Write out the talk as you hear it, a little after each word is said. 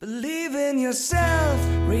Believe in yourself,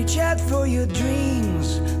 reach out for your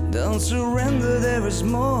dreams. Don't surrender, there is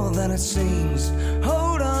more than it seems.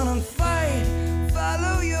 Hold on and fight,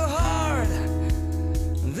 follow your heart.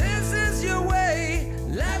 This is your way,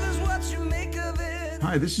 life is what you make of it.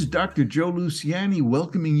 Hi, this is Dr. Joe Luciani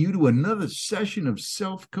welcoming you to another session of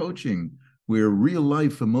self-coaching where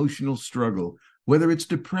real-life emotional struggle, whether it's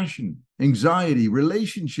depression, anxiety,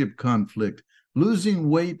 relationship conflict, losing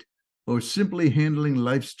weight, or simply handling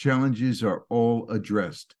life's challenges are all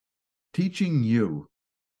addressed, teaching you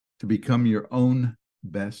to become your own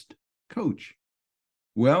best coach.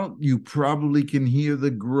 Well, you probably can hear the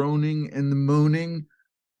groaning and the moaning.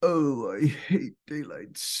 Oh, I hate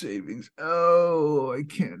daylight savings. Oh, I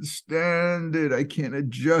can't stand it. I can't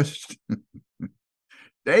adjust.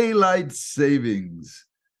 Daylight savings.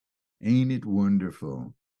 Ain't it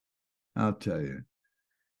wonderful? I'll tell you.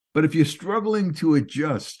 But if you're struggling to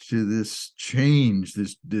adjust to this change,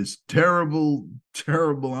 this terrible,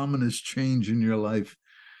 terrible, ominous change in your life,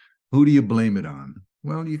 who do you blame it on?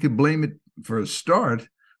 Well, you could blame it, for a start,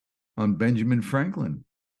 on Benjamin Franklin.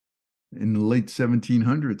 In the late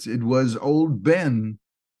 1700s, it was old Ben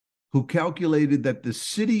who calculated that the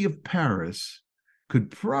city of Paris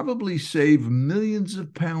could probably save millions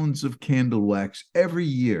of pounds of candle wax every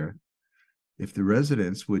year if the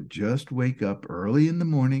residents would just wake up early in the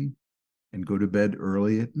morning and go to bed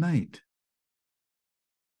early at night.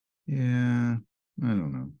 Yeah, I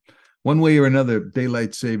don't know. One way or another,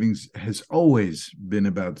 daylight savings has always been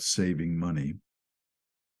about saving money.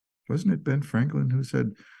 Wasn't it Ben Franklin who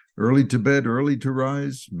said, early to bed, early to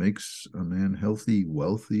rise makes a man healthy,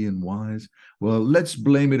 wealthy, and wise? Well, let's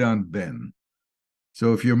blame it on Ben.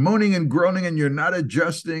 So if you're moaning and groaning and you're not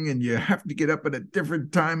adjusting and you have to get up at a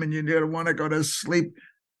different time and you don't want to go to sleep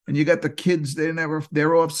and you got the kids,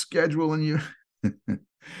 they're off schedule and you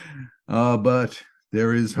but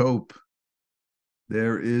there is hope.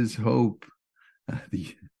 There is hope.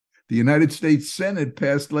 The United States Senate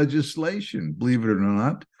passed legislation, believe it or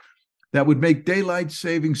not, that would make daylight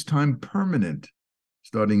savings time permanent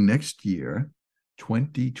starting next year,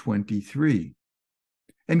 2023.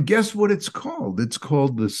 And guess what it's called? It's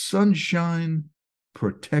called the Sunshine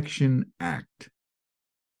Protection Act.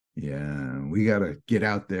 Yeah, we got to get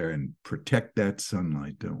out there and protect that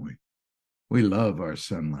sunlight, don't we? We love our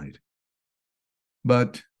sunlight.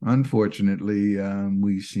 But unfortunately,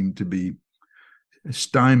 we seem to be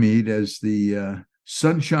stymied as the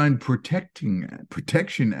Sunshine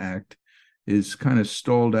Protection Act is kind of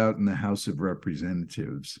stalled out in the House of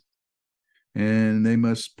Representatives. And they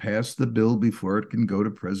must pass the bill before it can go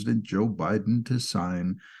to President Joe Biden to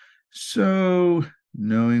sign. So,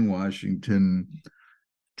 knowing Washington,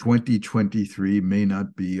 2023 may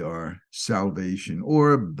not be our salvation,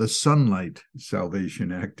 or the Sunlight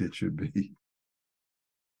Salvation Act it should be.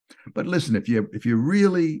 But listen, if you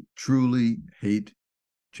really, truly hate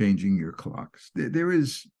changing your clocks, there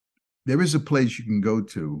is a place you can go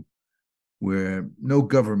to where no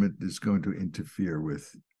government is going to interfere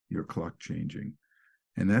with your clock changing,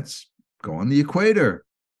 and that's go on the equator.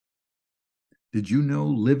 Did you know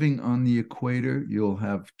living on the equator, you'll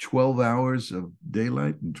have 12 hours of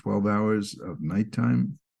daylight and 12 hours of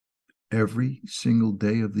nighttime every single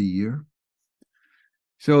day of the year?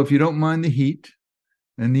 So if you don't mind the heat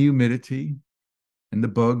and the humidity and the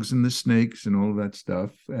bugs and the snakes and all of that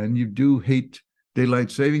stuff, and you do hate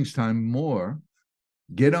daylight savings time more,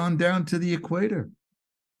 get on down to the equator.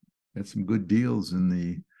 Got some good deals in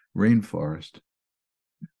the rainforest.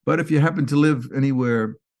 But if you happen to live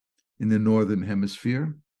anywhere in the northern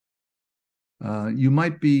hemisphere, you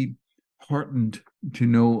might be heartened to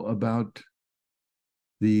know about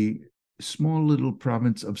the small little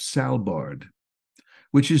province of Svalbard,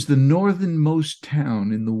 which is the northernmost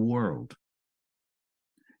town in the world.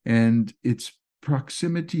 And its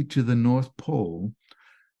proximity to the North Pole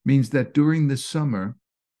means that during the summer,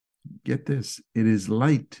 get this, it is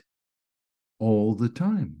light all the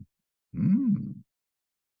time.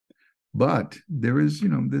 But there's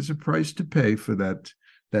a price to pay for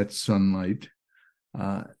that sunlight.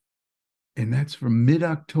 And that's from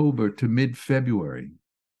mid-October to mid-February.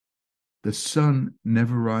 The sun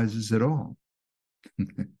never rises at all.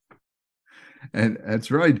 And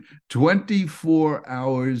that's right, 24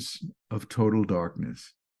 hours of total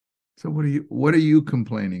darkness. So what are you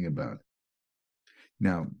complaining about?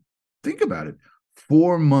 Now, think about it.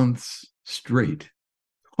 4 months straight,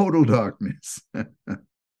 total darkness.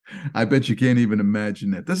 I bet you can't even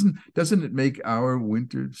imagine that. Doesn't it make our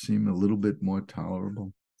winter seem a little bit more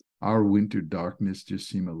tolerable? Our winter darkness just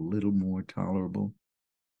seem a little more tolerable?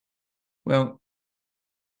 Well,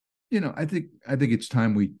 I think it's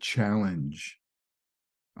time we challenge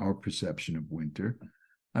our perception of winter.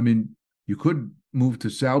 I mean, you could move to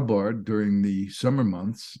Svalbard during the summer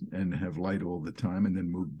months and have light all the time, and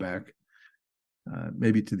then move back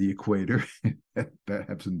maybe to the equator,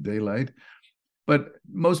 have some daylight. But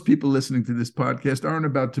most people listening to this podcast aren't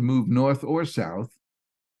about to move north or south.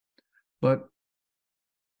 But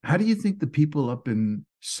how do you think the people up in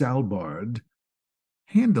Svalbard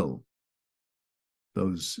handle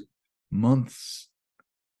those 4 months,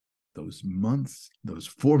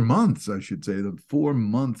 I should say, the 4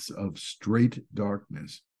 months of straight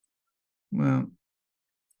darkness? Well,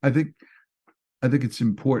 I think it's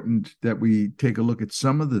important that we take a look at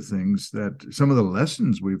some of the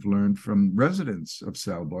lessons we've learned from residents of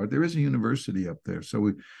Svalbard. There is a university up there,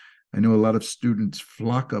 so I know a lot of students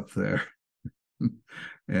flock up there.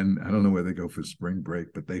 And I don't know where they go for spring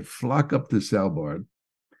break, but they flock up to Svalbard.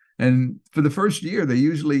 And for the first year, they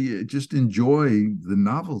usually just enjoy the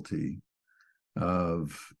novelty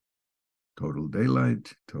of total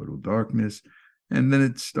daylight, total darkness, and then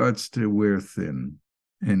it starts to wear thin.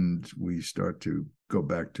 And we start to go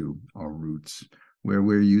back to our roots, where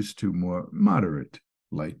we're used to more moderate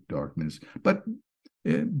light darkness. But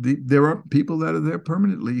there are people that are there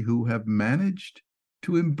permanently who have managed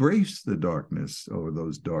to embrace the darkness over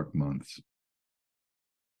those dark months.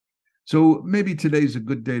 So maybe today's a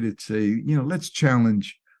good day to say, let's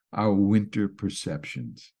challenge our winter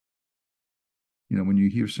perceptions. When you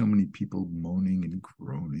hear so many people moaning and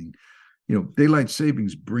groaning, daylight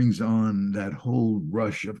savings brings on that whole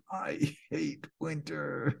rush of, I hate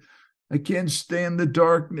winter. I can't stand the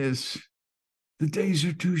darkness. The days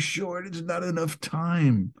are too short. It's not enough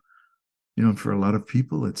time. For a lot of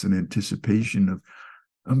people, it's an anticipation of,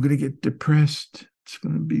 I'm going to get depressed. It's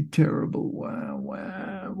going to be terrible. Wow,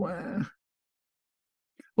 wow, wow.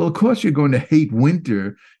 Well, of course, you're going to hate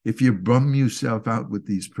winter if you bum yourself out with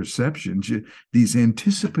these perceptions, these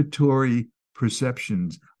anticipatory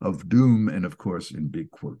perceptions of doom and, of course, in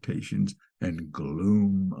big quotations, and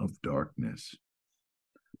gloom of darkness.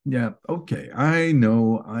 Yeah, okay, I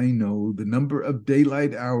know the number of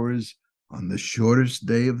daylight hours on the shortest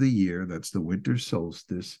day of the year, that's the winter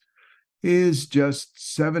solstice, is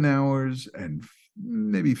just 7 hours and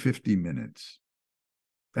maybe 50 minutes.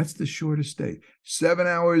 That's the shortest day. 7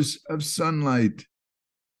 hours of sunlight.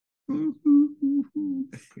 And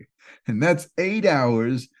that's 8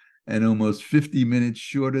 hours and almost 50 minutes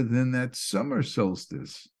shorter than that summer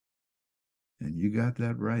solstice. And you got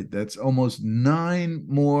that right. That's almost 9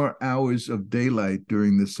 more hours of daylight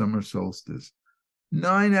during the summer solstice.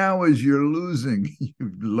 9 hours you're losing.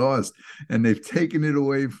 You've lost. And they've taken it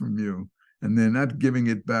away from you. And they're not giving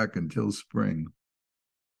it back until spring.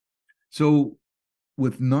 So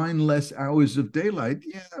with 9 less hours of daylight,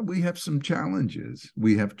 we have some challenges.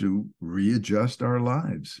 We have to readjust our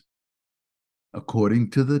lives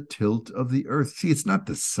according to the tilt of the earth. See, it's not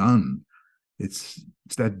the sun. It's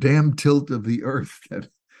that damn tilt of the earth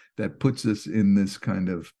that puts us in this kind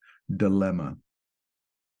of dilemma.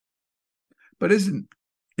 But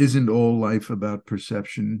isn't all life about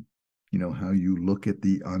perception? How you look at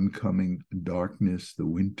the oncoming darkness, the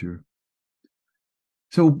winter.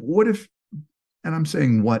 So what if, and I'm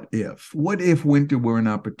saying what if winter were an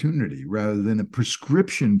opportunity rather than a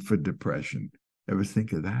prescription for depression? Ever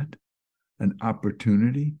think of that? An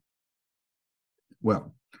opportunity?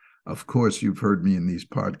 Well, of course, you've heard me in these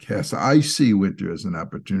podcasts. I see winter as an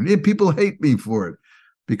opportunity, and people hate me for it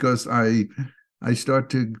because I start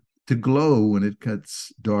to glow when it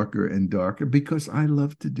gets darker and darker, because I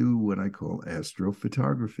love to do what I call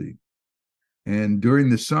astrophotography. And during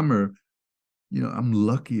the summer, I'm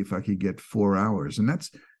lucky if I could get 4 hours. And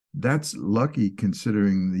that's lucky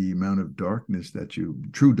considering the amount of darkness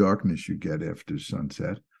true darkness you get after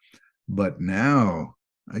sunset. But now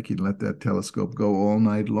I can let that telescope go all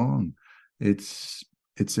night long. It's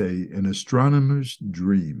an astronomer's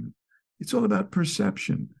dream. It's all about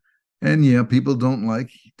perception. And people don't like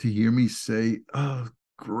to hear me say, oh,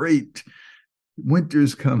 great,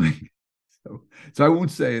 winter's coming. So I won't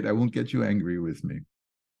say it. I won't get you angry with me.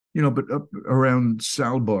 But up around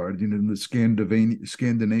Svalbard, in the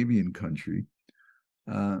Scandinavian country,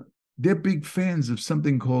 they're big fans of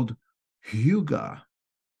something called hygge.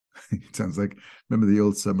 It sounds like, remember the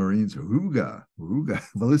old submarines? Hygge.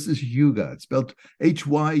 Well, this is hygge. It's spelled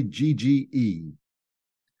Hygge.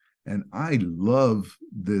 And I love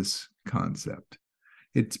this concept.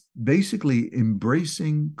 It's basically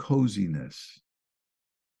embracing coziness.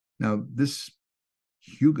 Now, this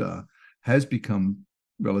hygge has become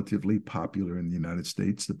relatively popular in the United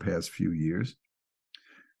States the past few years.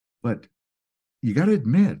 But you got to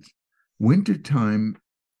admit, wintertime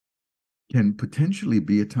can potentially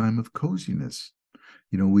be a time of coziness.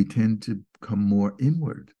 we tend to come more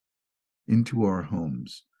inward into our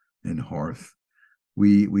homes and hearth.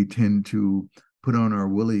 We tend to put on our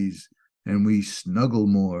woolies and we snuggle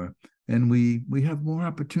more, and we have more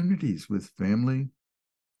opportunities with family,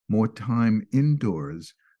 more time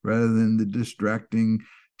indoors rather than the distracting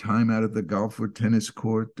time out at the golf or tennis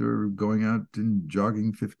court or going out and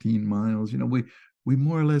jogging 15 miles. We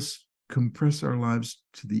more or less compress our lives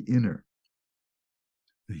to the inner,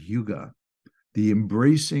 the yuga, the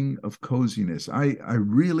embracing of coziness. I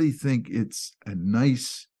really think it's a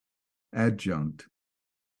nice adjunct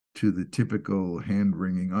to the typical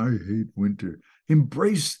hand-wringing, I hate winter.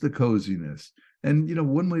 Embrace the coziness. And,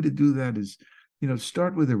 one way to do that is,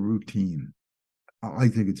 start with a routine. I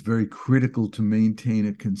think it's very critical to maintain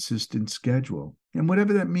a consistent schedule. And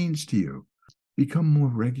whatever that means to you, become more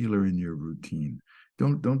regular in your routine.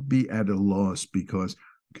 Don't be at a loss because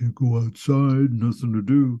can't go outside, nothing to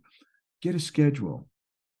do. Get a schedule.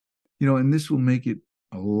 And this will make it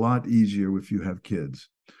a lot easier if you have kids,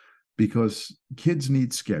 because kids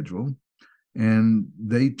need schedule, and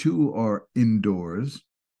they too are indoors.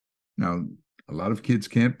 Now, a lot of kids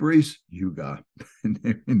can't brace yoga, and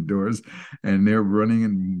they're indoors, and they're running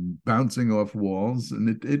and bouncing off walls,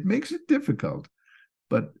 and it makes it difficult.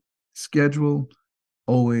 But schedule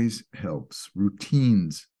always helps.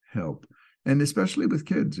 Routines help. And especially with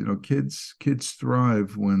kids, kids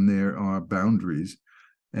thrive when there are boundaries,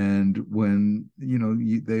 and when,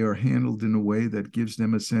 they are handled in a way that gives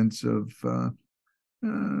them a sense of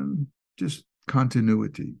just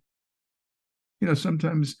continuity.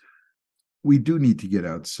 Sometimes we do need to get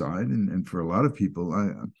outside. And for a lot of people,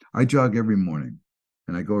 I jog every morning,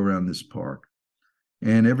 and I go around this park.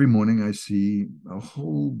 And every morning I see a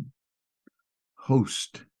whole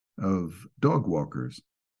host of dog walkers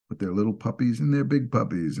with their little puppies and their big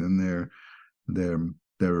puppies and their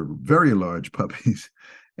very large puppies.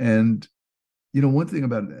 And, one thing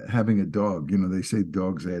about having a dog, they say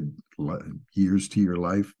dogs add years to your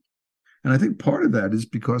life. And I think part of that is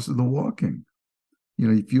because of the walking.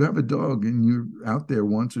 If you have a dog and you're out there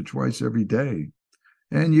once or twice every day,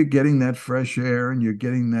 and you're getting that fresh air and you're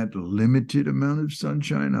getting that limited amount of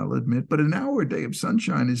sunshine, I'll admit, but an hour a day of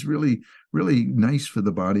sunshine is really, really nice for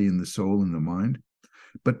the body and the soul and the mind.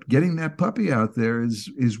 But getting that puppy out there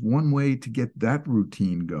is one way to get that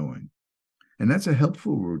routine going. And that's a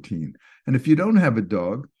helpful routine. And if you don't have a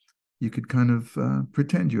dog, you could kind of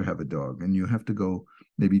pretend you have a dog, and you have to go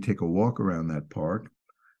maybe take a walk around that park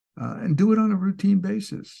and do it on a routine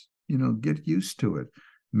basis. Get used to it.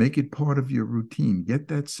 Make it part of your routine. Get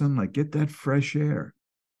that sunlight, get that fresh air.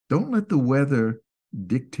 Don't let the weather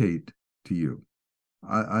dictate to you.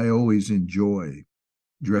 I always enjoy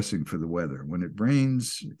dressing for the weather. When it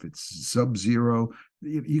rains, if it's sub-zero,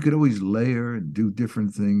 you could always layer and do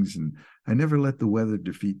different things. And I never let the weather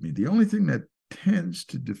defeat me. The only thing that tends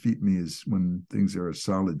to defeat me is when things are a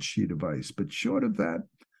solid sheet of ice. But short of that,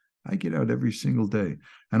 I get out every single day.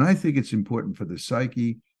 And I think it's important for the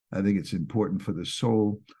psyche. I think it's important for the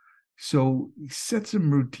soul. So set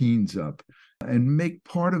some routines up and make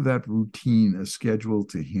part of that routine a schedule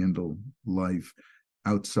to handle life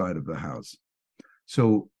outside of the house.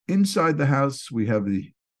 So inside the house, we have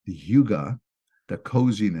the yuga, the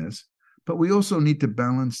coziness, but we also need to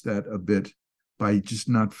balance that a bit by just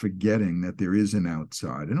not forgetting that there is an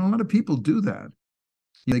outside. And a lot of people do that.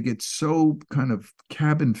 They get so kind of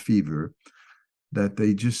cabin fever that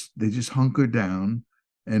they just hunker down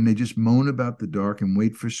and they just moan about the dark and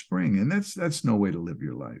wait for spring. And that's no way to live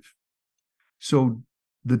your life. So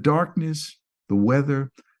the darkness, the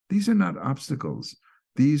weather, these are not obstacles.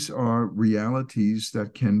 These are realities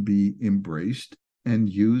that can be embraced and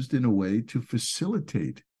used in a way to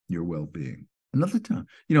facilitate your well-being.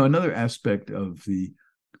 Another aspect of the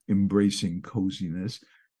embracing coziness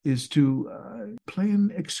is to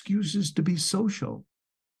plan excuses to be social.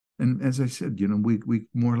 And as I said, we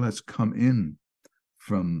more or less come in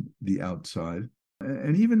from the outside.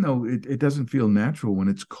 And even though it doesn't feel natural when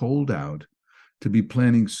it's cold out to be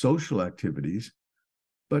planning social activities,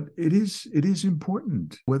 but it is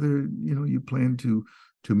important, whether you plan to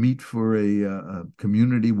meet for a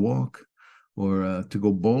community walk or to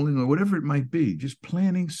go bowling or whatever it might be. Just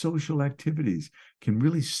planning social activities can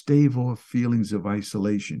really stave off feelings of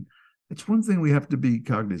isolation. It's one thing we have to be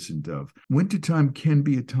cognizant of. Wintertime can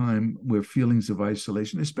be a time where feelings of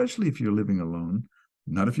isolation, especially if you're living alone,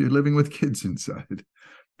 not if you're living with kids inside,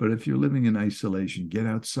 but if you're living in isolation, get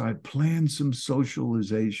outside, plan some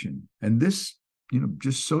socialization. And this,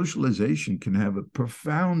 just socialization can have a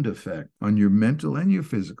profound effect on your mental and your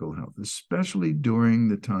physical health, especially during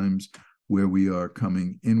the times where we are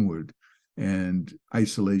coming inward and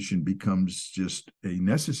isolation becomes just a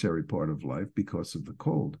necessary part of life because of the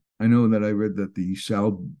cold. I know that I read that the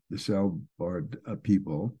Svalbard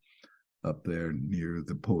people up there near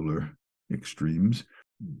the polar extremes,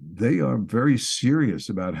 they are very serious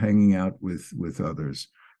about hanging out with others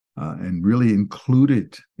and really include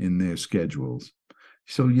it in their schedules.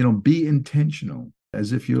 So, be intentional,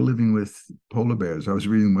 as if you're living with polar bears. I was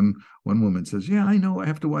reading one woman says, yeah, I know I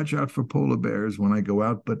have to watch out for polar bears when I go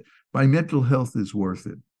out, but my mental health is worth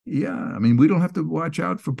it. Yeah, I mean, we don't have to watch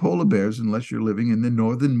out for polar bears unless you're living in the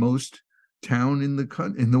northernmost town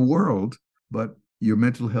in the world, but your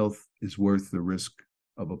mental health is worth the risk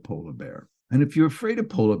of a polar bear. And if you're afraid of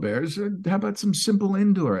polar bears, how about some simple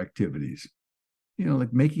indoor activities?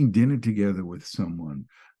 Like making dinner together with someone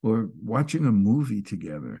or watching a movie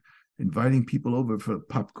together, inviting people over for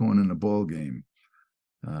popcorn and a ball game.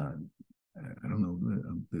 I don't know.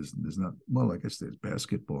 There's not, well, I guess there's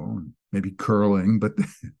basketball and maybe curling, but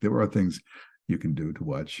there are things you can do to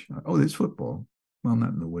watch. Oh, there's football. Well, not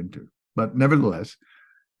in the winter, but nevertheless,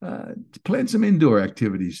 plan some indoor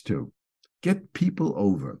activities too. Get people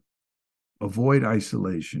over. Avoid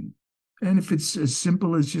isolation. And if it's as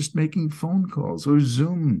simple as just making phone calls or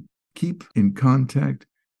Zoom, keep in contact,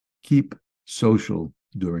 keep social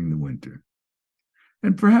during the winter.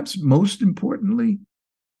 And perhaps most importantly,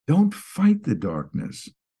 don't fight the darkness.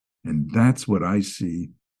 And that's what I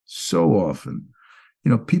see so often.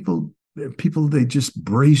 People, they just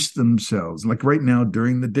brace themselves. Like right now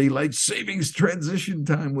during the daylight savings transition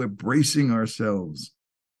time, we're bracing ourselves.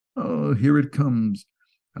 Oh, here it comes.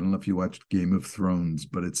 I don't know if you watched Game of Thrones,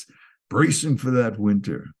 but it's bracing for that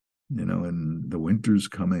winter, and the winter's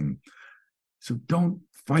coming. So don't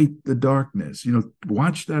fight the darkness.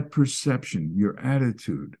 Watch that perception, your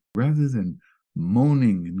attitude, rather than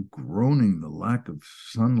moaning and groaning the lack of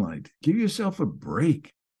sunlight. Give yourself a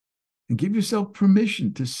break and give yourself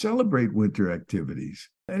permission to celebrate winter activities,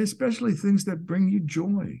 and especially things that bring you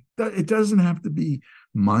joy. It doesn't have to be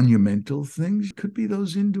monumental things. It could be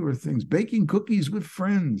those indoor things, baking cookies with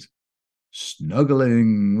friends,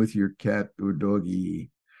 snuggling with your cat or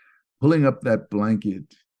doggy, pulling up that blanket,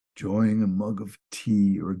 enjoying a mug of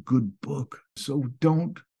tea or a good book. So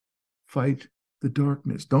don't fight the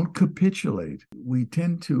darkness. Don't capitulate. We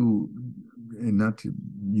tend to, and not to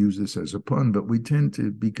use this as a pun, but we tend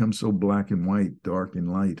to become so black and white, dark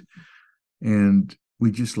and light, and we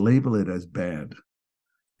just label it as bad.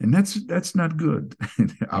 And that's not good,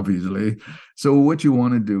 obviously. So what you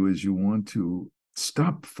want to do is you want to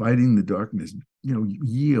stop fighting the darkness,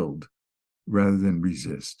 yield rather than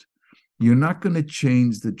resist. You're not going to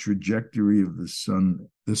change the trajectory of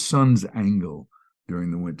the sun's angle during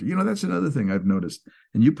the winter. That's another thing I've noticed,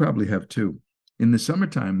 and you probably have too. In the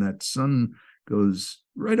summertime, that sun goes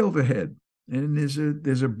right overhead, and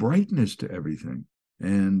there's a brightness to everything.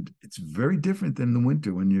 And it's very different than the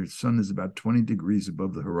winter when your sun is about 20 degrees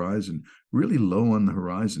above the horizon, really low on the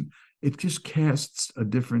horizon. It just casts a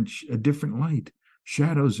different light.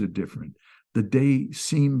 Shadows are different. The day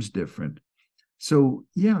seems different. So,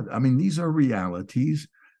 yeah, I mean, these are realities,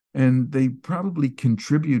 and they probably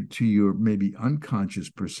contribute to your maybe unconscious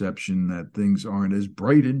perception that things aren't as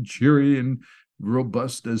bright and cheery and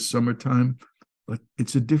robust as summertime, but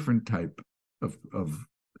it's a different type of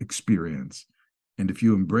experience. And if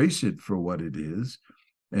you embrace it for what it is,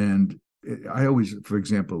 and I always, for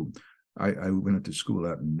example, I went to school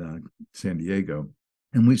out in San Diego,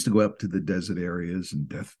 and we used to go up to the desert areas and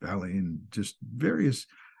Death Valley and just various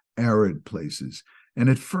arid places. And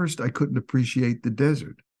at first, I couldn't appreciate the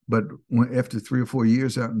desert. But after 3 or 4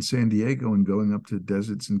 years out in San Diego and going up to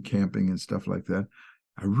deserts and camping and stuff like that,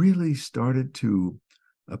 I really started to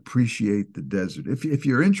appreciate the desert. If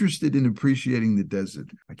you're interested in appreciating the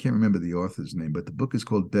desert, I can't remember the author's name, but the book is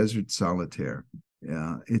called Desert Solitaire.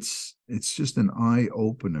 Yeah, it's just an eye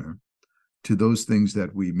opener to those things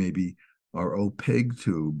that we maybe are opaque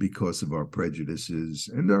to because of our prejudices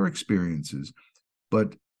and our experiences.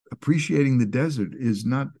 But appreciating the desert is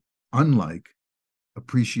not unlike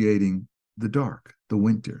appreciating the dark, the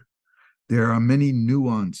winter. There are many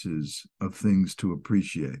nuances of things to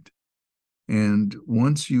appreciate. And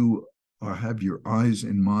once you have your eyes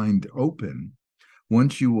and mind open,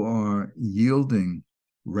 once you are yielding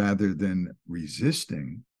rather than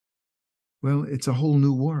resisting, well, it's a whole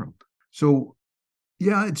new world. So,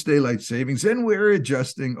 yeah, it's daylight savings, and we're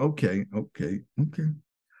adjusting. Okay.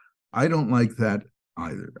 I don't like that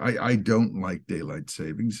either. I don't like daylight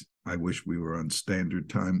savings. I wish we were on standard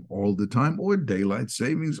time all the time or daylight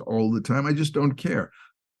savings all the time. I just don't care.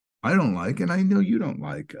 I don't like, and I know you don't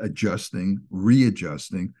like, adjusting,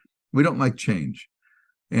 readjusting. We don't like change.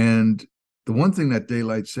 And the one thing that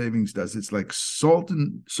daylight savings does, it's like salt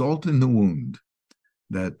in the wound,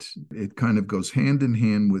 that it kind of goes hand in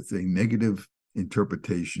hand with a negative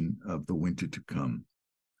interpretation of the winter to come.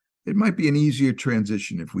 It might be an easier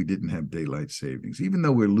transition if we didn't have daylight savings. Even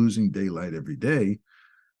though we're losing daylight every day,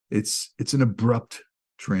 it's an abrupt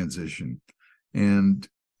transition. And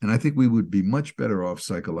I think we would be much better off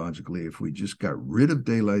psychologically if we just got rid of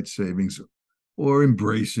daylight savings or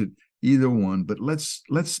embrace it, either one. But let's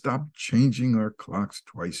stop changing our clocks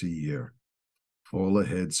twice a year. Fall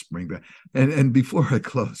ahead, spring back. And before I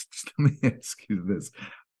close, let me ask you this.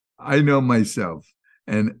 I know myself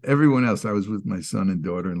and everyone else. I was with my son and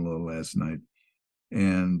daughter-in-law last night,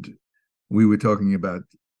 and we were talking about,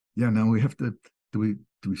 now we have to, do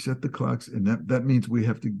we set the clocks? And that means we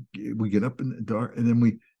get up in the dark, and then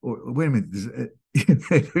wait a minute,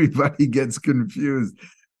 everybody gets confused.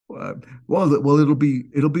 Well, it'll be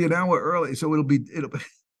an hour early, so it'll be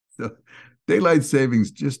so daylight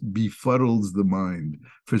savings just befuddles the mind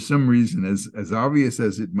for some reason, as obvious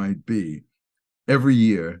as it might be. Every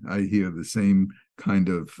year I hear the same kind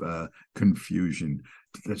of confusion.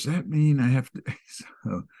 Does that mean I have to?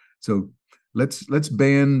 So let's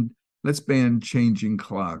ban changing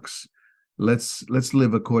clocks. Let's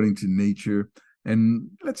live according to nature, and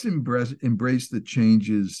let's embrace the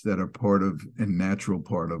changes that are part of and natural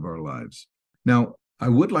part of our lives. Now, I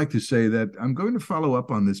would like to say that I'm going to follow up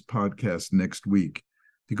on this podcast next week,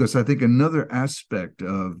 because I think another aspect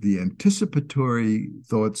of the anticipatory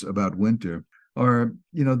thoughts about winter are,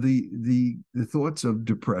 the thoughts of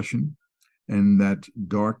depression and that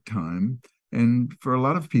dark time, and for a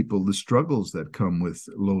lot of people, the struggles that come with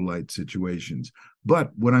low light situations.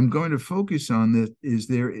 But what I'm going to focus on is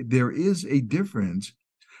there is a difference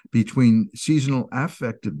between seasonal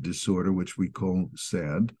affective disorder, which we call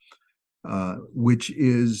SAD, which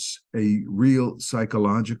is a real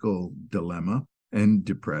psychological dilemma, and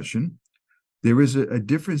depression. There is a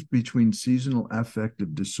difference between seasonal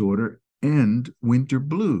affective disorder and winter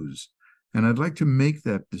blues. And I'd like to make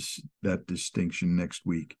that distinction next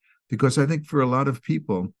week, because I think for a lot of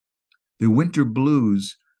people, the winter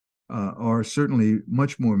blues are certainly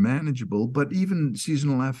much more manageable, but even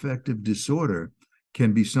seasonal affective disorder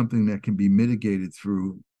can be something that can be mitigated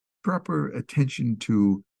through proper attention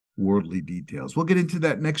to worldly details. We'll get into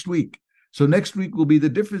that next week. So next week will be the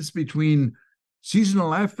difference between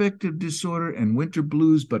seasonal affective disorder and winter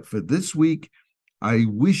blues. But for this week, I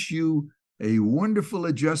wish you a wonderful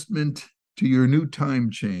adjustment to your new time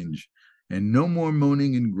change, and no more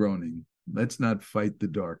moaning and groaning. Let's not fight the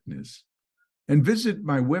darkness. And visit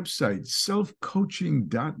my website,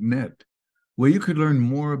 selfcoaching.net, where you could learn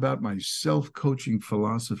more about my self-coaching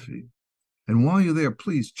philosophy. And while you're there,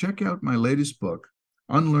 please check out my latest book,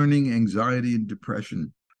 Unlearning Anxiety and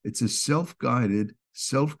Depression. It's a self-guided,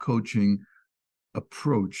 self-coaching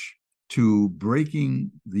approach to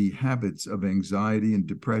breaking the habits of anxiety and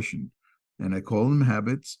depression. And I call them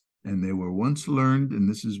habits, and they were once learned, and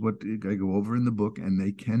this is what I go over in the book, and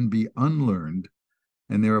they can be unlearned.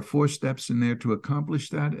 And there are 4 steps in there to accomplish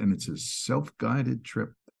that, and it's a self-guided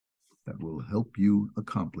trip that will help you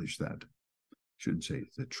accomplish that. Shouldn't say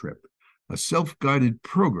it's a trip. A self-guided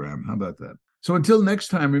program. How about that? So until next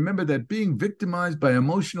time, remember that being victimized by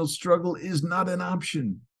emotional struggle is not an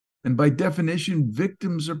option. And by definition,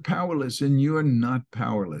 victims are powerless, and you're not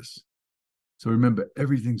powerless. So remember,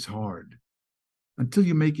 everything's hard until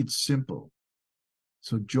you make it simple.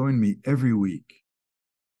 So join me every week,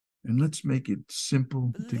 and let's make it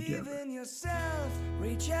simple together. Believe in yourself,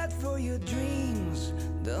 reach out for your dreams.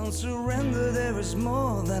 Don't surrender, there is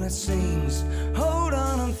more than it seems. Hold